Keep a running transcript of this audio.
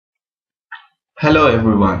Hello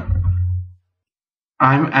everyone,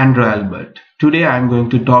 I'm Andrew Albert. Today I'm going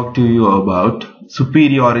to talk to you about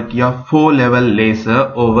superiority of 4-level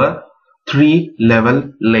laser over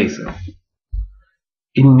 3-level laser.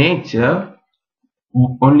 In nature,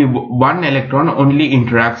 only one electron only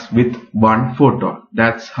interacts with one photon.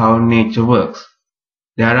 That's how nature works.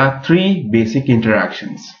 There are 3 basic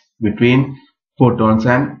interactions between photons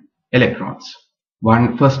and electrons.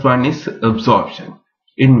 First one is absorption,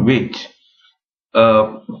 in which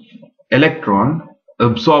electron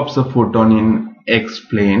absorbs a photon in X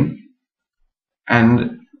plane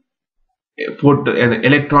and the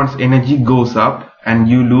electron's energy goes up and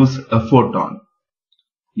you lose a photon.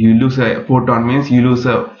 You lose a photon means you lose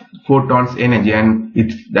a photon's energy, and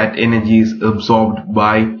that energy is absorbed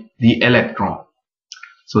by the electron.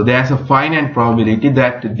 So there's a finite probability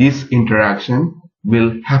that this interaction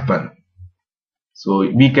will happen.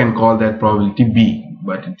 So we can call that probability B,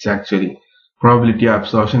 but it's actually probability of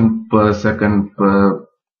absorption per second per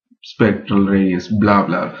spectral radius, blah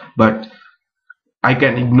blah. But I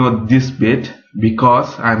can ignore this bit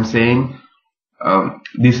because I'm saying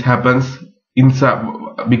this happens inside,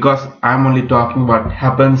 because I'm only talking about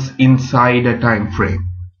happens inside a time frame.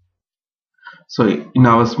 So in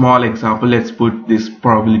our small example, let's put this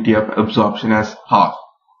probability of absorption as half.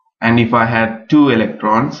 And if I had 2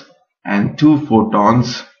 electrons and 2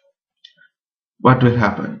 photons, what will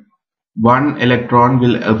happen? One electron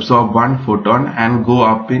will absorb one photon and go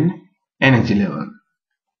up in energy level.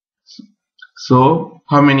 So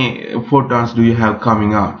how many photons do you have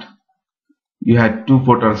coming out? You had 2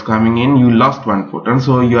 photons coming in, you lost 1 photon,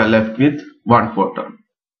 so you are left with 1 photon.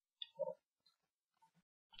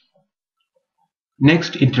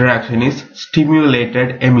 Next interaction is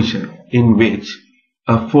stimulated emission, in which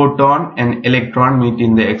a photon and electron meet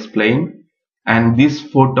in the X plane, and this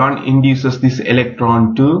photon induces this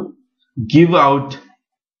electron to give out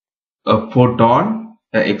a photon,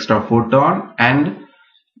 an extra photon, and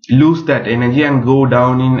lose that energy and go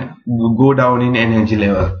down in energy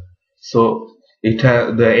level. So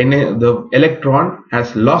the electron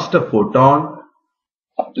has lost a photon,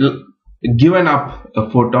 given up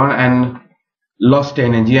a photon and lost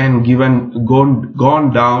energy and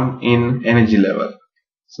gone down in energy level.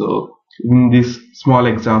 So in this small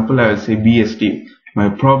example, I will say BST. My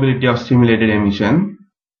probability of stimulated emission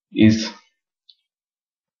is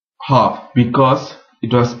half, because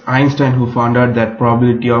it was Einstein who found out that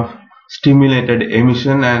probability of stimulated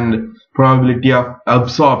emission and probability of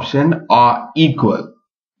absorption are equal.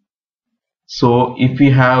 So if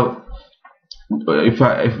we have,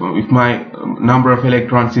 if my number of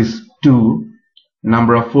electrons is 2,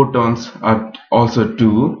 number of photons are also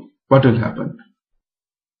 2, what will happen?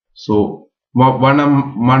 So one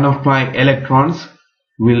of my electrons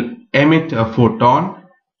will emit a photon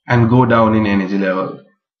and go down in energy level.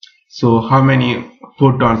 So how many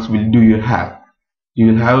photons do you have? You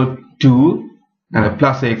will have 2, and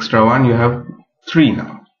plus the extra one, you have 3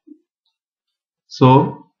 now.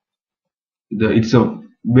 So it's a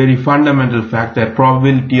very fundamental fact that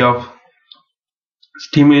probability of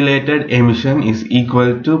stimulated emission is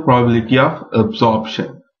equal to probability of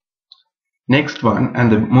absorption. Next one,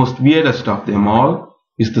 and the most weirdest of them all,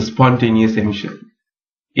 is the spontaneous emission,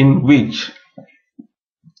 in which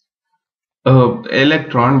an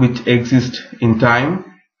electron which exists in time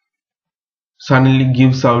suddenly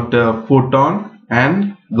gives out a photon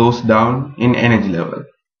and goes down in energy level.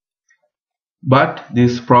 But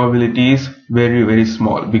this probability is very, very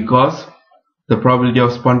small, because the probability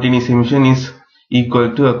of spontaneous emission is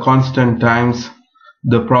equal to a constant times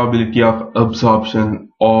the probability of absorption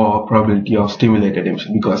or probability of stimulated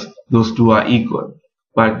emission, because those two are equal.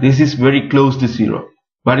 But this is very close to 0.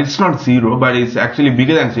 But it's not 0, but it's actually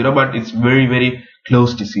bigger than 0, but it's very, very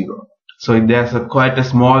close to 0. So there's quite a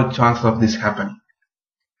small chance of this happening.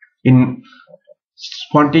 In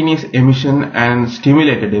spontaneous emission and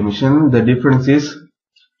stimulated emission, the difference is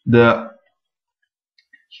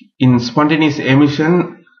in spontaneous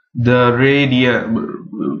emission, the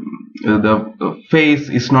phase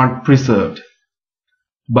is not preserved,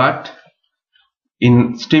 but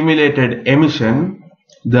in stimulated emission,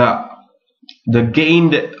 the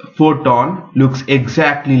gained photon looks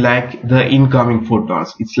exactly like the incoming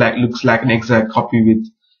photons. Looks like an exact copy with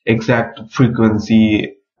exact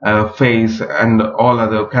frequency, phase, and all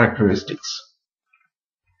other characteristics.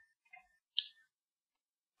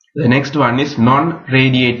 The next one is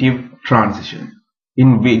non-radiative transition,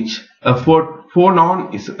 in which a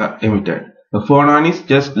phonon is emitted. A phonon is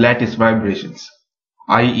just lattice vibrations,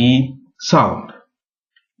 i.e. sound.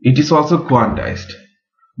 It is also quantized,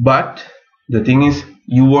 but the thing is,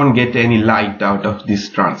 you won't get any light out of this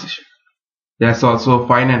transition. there's also a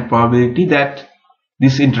finite probability that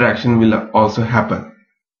this interaction will also happen.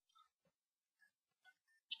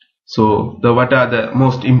 So what are the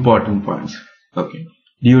most important points? Okay,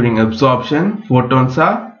 during absorption, photons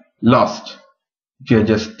are lost, if you're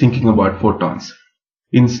just thinking about photons.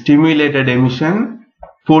 In stimulated emission,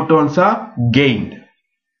 photons are gained.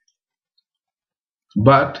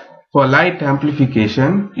 But for light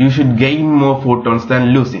amplification, you should gain more photons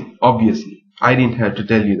than losing, obviously. I didn't have to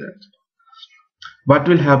tell you that. What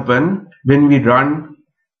will happen when we run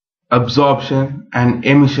absorption and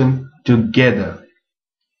emission together?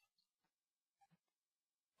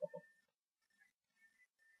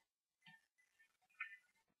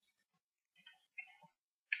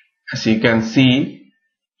 As you can see,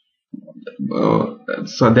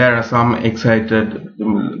 so there are some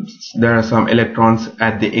electrons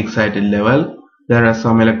at the excited level, there are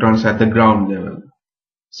some electrons at the ground level.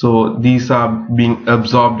 So these are being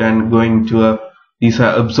absorbed and going to these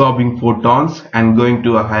are absorbing photons and going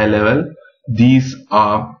to a higher level. These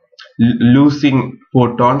are losing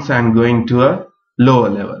photons and going to a lower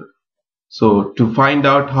level. So to find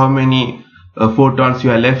out how many photons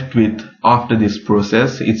you are left with after this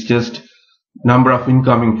process, it's just number of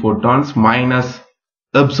incoming photons minus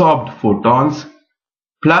absorbed photons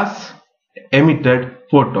plus emitted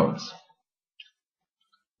photons.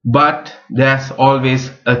 But there's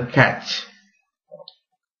always a catch,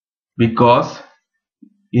 because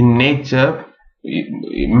in nature,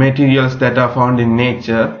 materials that are found in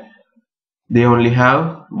nature, they only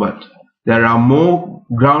have there are more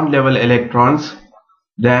ground level electrons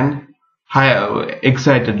than higher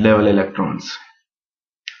excited level electrons.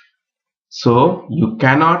 So you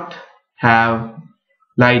cannot have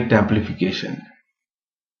light amplification.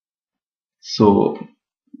 So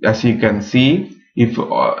as you can see, if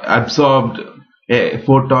absorbed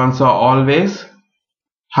photons are always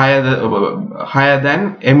higher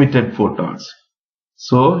than emitted photons,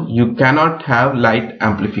 so you cannot have light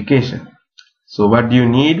amplification. So what you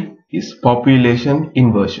need is population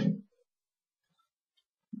inversion.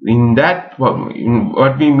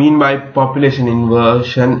 What we mean by population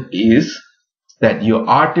inversion is that you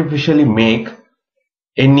artificially make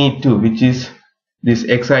Ne2, which is this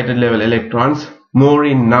excited level electrons, more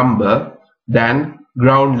in number than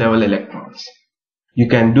ground level electrons. You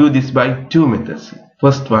can do this by two methods.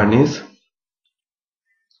 First one is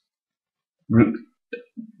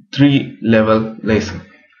 3-level laser.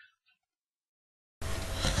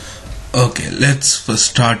 Okay, let's first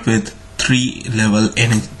start with 3-level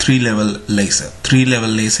laser. 3-level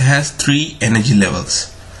laser has 3 energy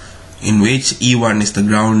levels, in which E1 is the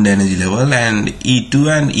ground energy level and E2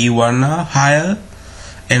 and E1 are higher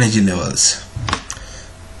energy levels.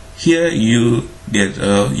 Here you get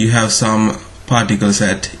you have some particles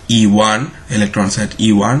at E1, electrons at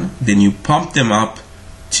E1, then you pump them up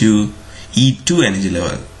to E2 energy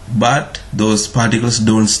level, but those particles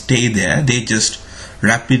don't stay there, they just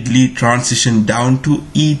rapidly transition down to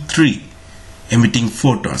E3, emitting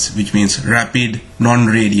photons, which means rapid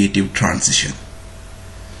non-radiative transition.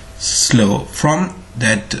 Slow. From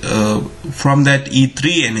that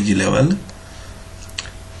E3 energy level,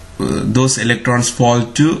 those electrons fall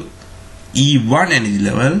to E1 energy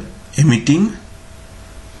level, emitting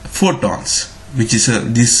photons, which is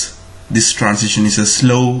this transition is a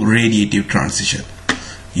slow radiative transition.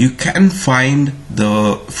 You can find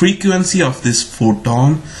the frequency of this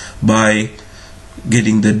photon by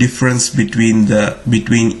getting the difference between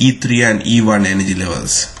E3 and E1 energy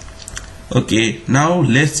levels. Okay, now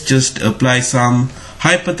let's just apply some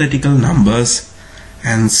hypothetical numbers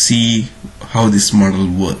and see how this model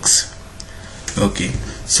works. Okay,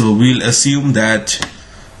 so we'll assume that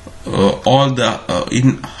all the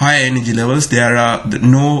in high energy levels there are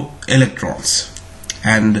no electrons,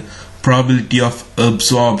 and probability of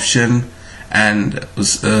absorption and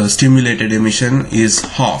stimulated emission is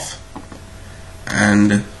half.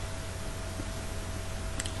 And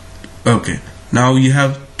okay, now you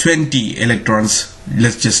have 20 electrons,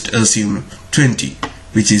 let's just assume 20,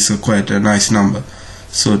 which is quite a nice number.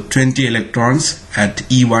 So 20 electrons at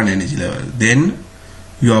E1 energy level, then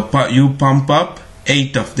you pump up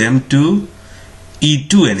 8 of them to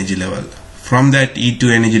E2 energy level. From that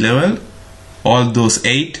E2 energy level, all those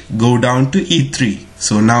 8 go down to E3.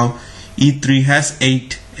 So now E3 has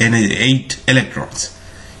 8 electrons.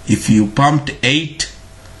 If you pumped 8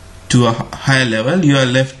 to a higher level, you are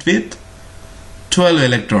left with 12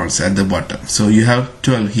 electrons at the bottom. So you have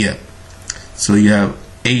 12 here. So you have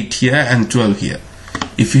 8 here and 12 here.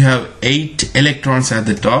 If you have 8 electrons at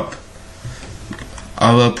the top,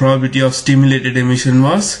 our probability of stimulated emission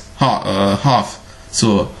was half.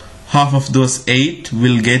 So half of those 8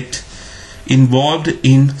 will get involved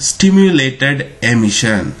in stimulated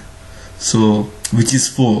emission. So which is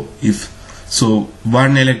 4. If so,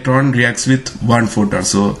 one electron reacts with one photon.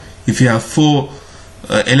 So if you have 4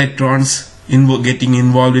 electrons getting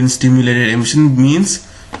involved in stimulated emission, means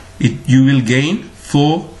you will gain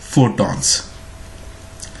 4 photons.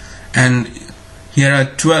 And here are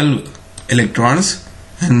 12 electrons,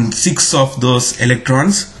 and 6 of those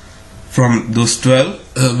electrons from those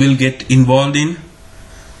 12 will get involved in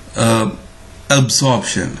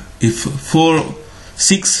absorption. If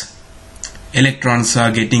 6 electrons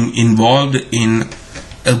are getting involved in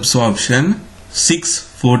absorption, 6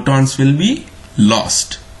 photons will be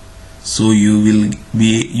lost. So you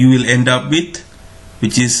will end up with,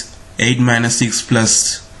 which is 8 minus 6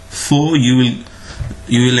 plus 4, you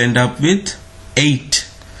will end up with 8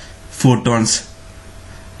 photons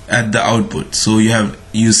at the output. So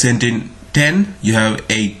you sent in 10, you have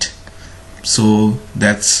 8. So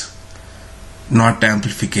that's not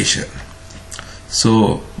amplification.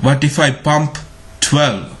 So what if I pump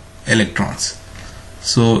 12 electrons?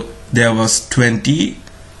 So there was 20,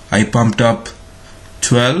 I pumped up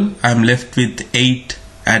 12, I'm left with 8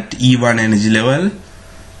 at E1 energy level,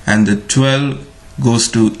 and the 12 goes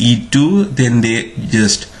to E2, then they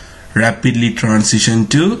just rapidly transition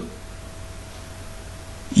to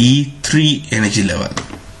E3 energy level.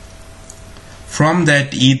 From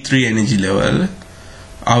that E3 energy level,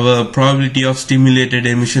 our probability of stimulated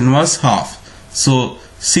emission was half. So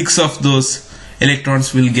 6 of those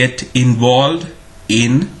electrons will get involved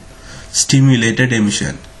in stimulated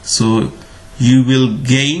emission. So you will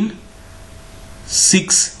gain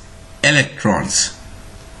 6 electrons,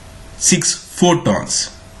 6 photons,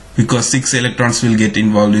 because 6 electrons will get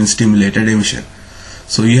involved in stimulated emission.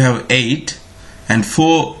 So you have 8, and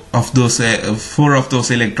 4 of those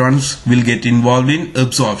electrons will get involved in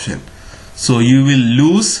absorption. So you will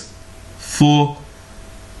lose 4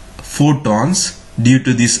 photons due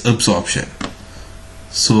to this absorption.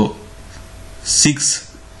 So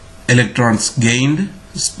 6 electrons gained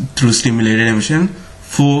through stimulated emission,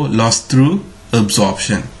 4 lost through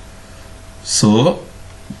absorption. So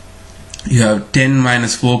you have 10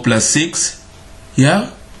 minus 4 plus 6, you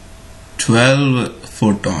have 12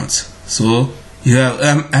 photons. So you have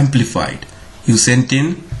amplified. You sent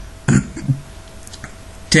in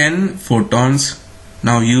 10 photons.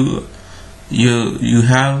 Now you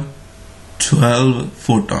have 12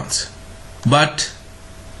 photons. But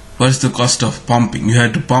what's the cost of pumping? You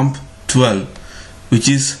have to pump 12, which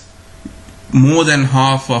is more than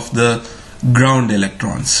half of the ground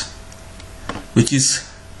electrons, which is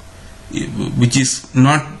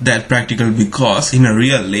not that practical, because in a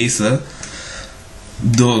real laser,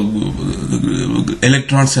 the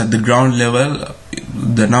electrons at the ground level,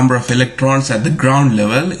 the number of electrons at the ground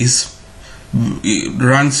level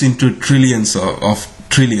runs into trillions of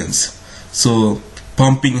trillions. So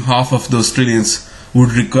pumping half of those trillions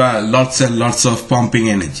would require lots and lots of pumping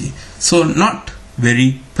energy. So not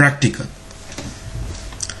very practical.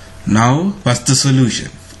 Now what's the solution?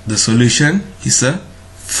 The solution is a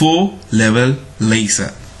 4-level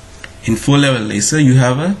laser. In 4-level laser you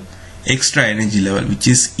have a extra energy level, which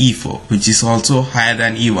is E4, which is also higher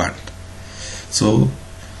than E1. So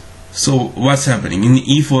what's happening in the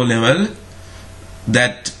E4 level?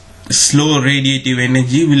 That slow radiative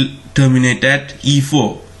energy will terminate at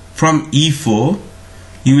E4. From E4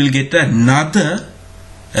 you will get another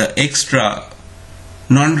extra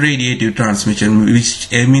non-radiative transmission,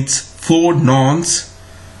 which emits 4 nons,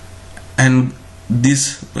 and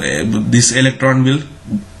this electron will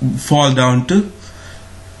fall down to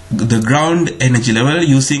the ground energy level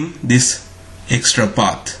using this extra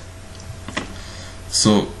path.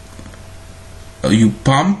 So you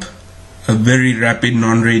pump a very rapid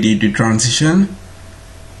non-radiative transition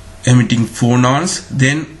emitting 4 nons,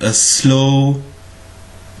 then a slow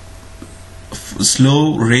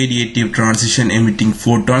radiative transition emitting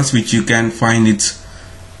photons, which you can find its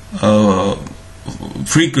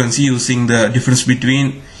frequency using the difference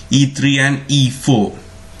between E3 and E4.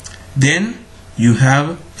 Then you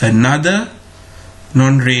have another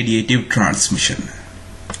non-radiative transmission.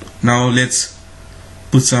 Now let's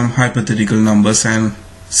put some hypothetical numbers and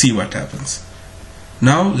see what happens.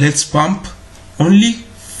 Now let's pump only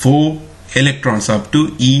 4 electrons up to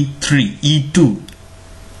E2.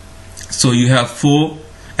 So you have 4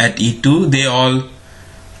 at E2, they all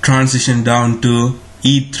transition down to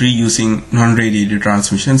E3 using non-radiative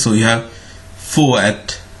transmission. So you have 4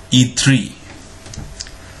 at E3.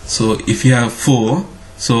 So if you have 4,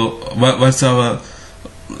 so what's our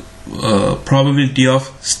probability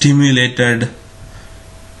of stimulated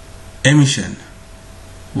emission?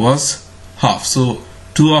 Was half. So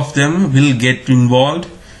two of them will get involved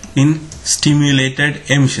in stimulated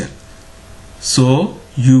emission. So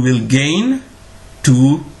you will gain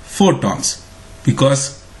 2 photons,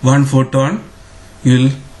 because one photon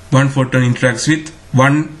interacts with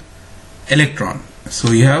 1 electron.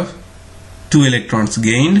 So you have 2 electrons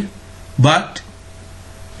gained. But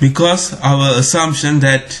because our assumption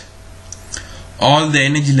that all the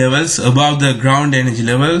energy levels above the ground energy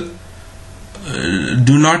level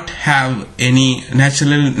do not have any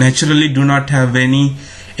naturally do not have any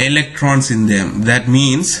electrons in them, that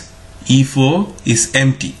means E4 is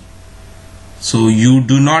empty. So you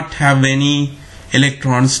do not have any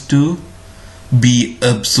electrons to be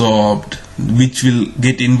absorbed, which will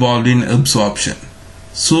get involved in absorption.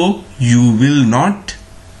 So you will not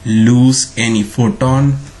lose any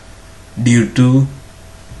photon due to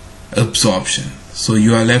absorption. So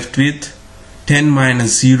you are left with 10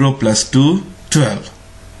 minus 0 plus 2, 12.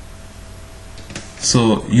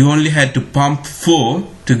 So you only had to pump 4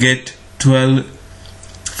 to get 12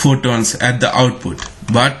 photons at the output,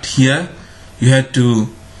 but here you had to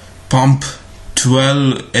pump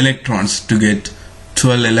 12 electrons to get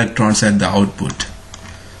 12 electrons at the output.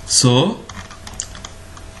 So,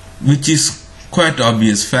 which is quite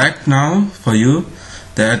obvious fact now for you,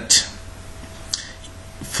 that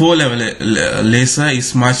 4-level laser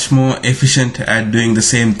is much more efficient at doing the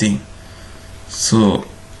same thing. So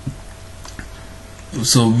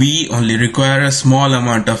we only require a small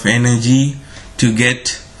amount of energy to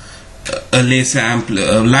get a laser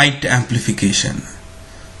light amplification.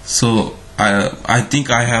 So I think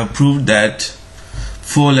I have proved that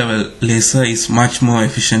 4-level laser is much more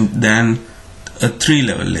efficient than a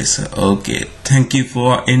 3-level laser. Okay, thank you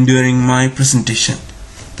for enduring my presentation.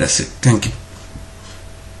 That's it. Thank you.